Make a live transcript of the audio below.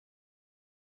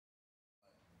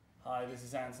Hi, this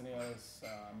is Antony, Ellis.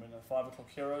 I'm in the 5 O'Clock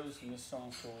Heroes, and this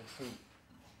song's called Who.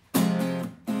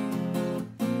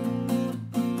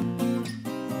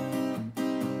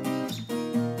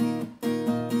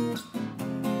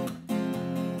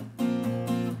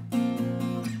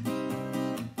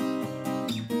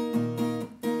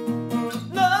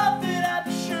 Nothing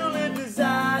I surely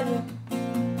desire.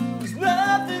 There's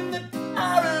nothing that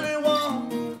I really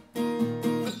want.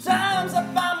 The times I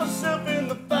find myself in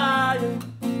the fire,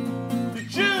 to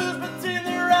choose between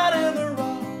the right and the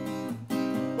wrong.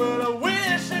 But I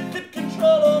wish I could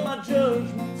control all my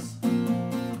judgments,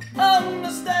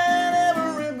 understand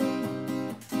every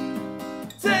move,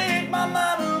 take my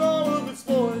mind and all of its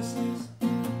voices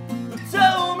to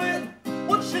tell me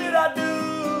what should I do.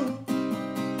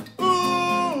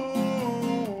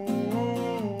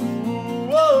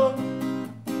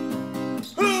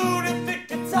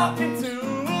 Talking to,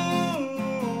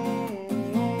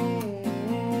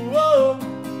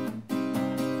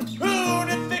 who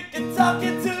do you think you're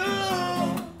talking to?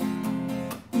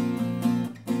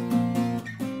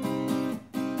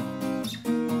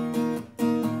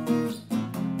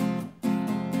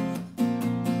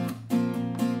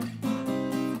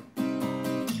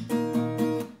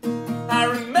 I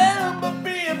remember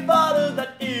being part of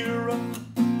that era.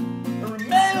 I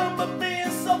remember being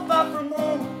so far from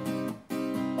home.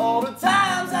 All the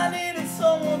times I needed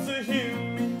someone to hear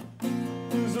me,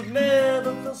 'cause I've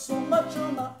never felt so much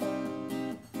on my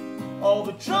own. All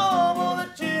the trouble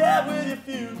that you have with your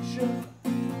future,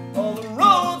 all the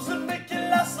roads that make your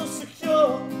life so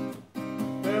secure.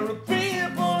 There are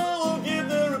people who will give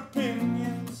their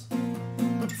opinions,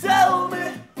 but tell me,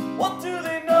 what do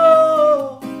they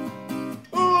know?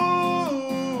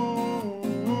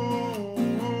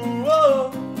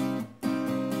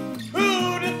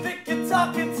 Who do you think you're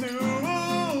talking to?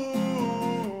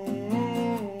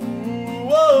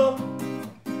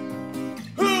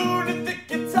 Who do you think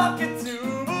you're talking to?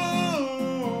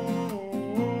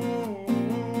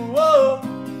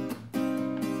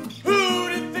 Who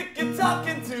do you think you're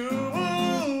talking to?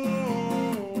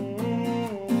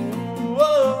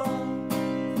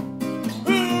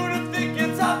 Who do you think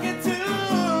you're talking to?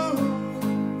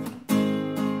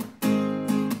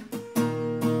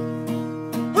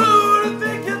 Who do you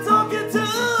think you're talking to?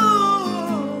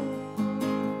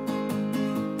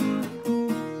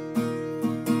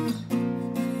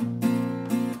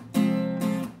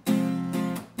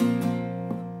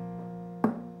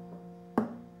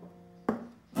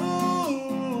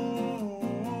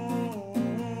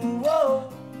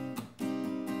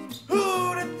 Who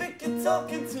do you think you're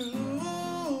talking to?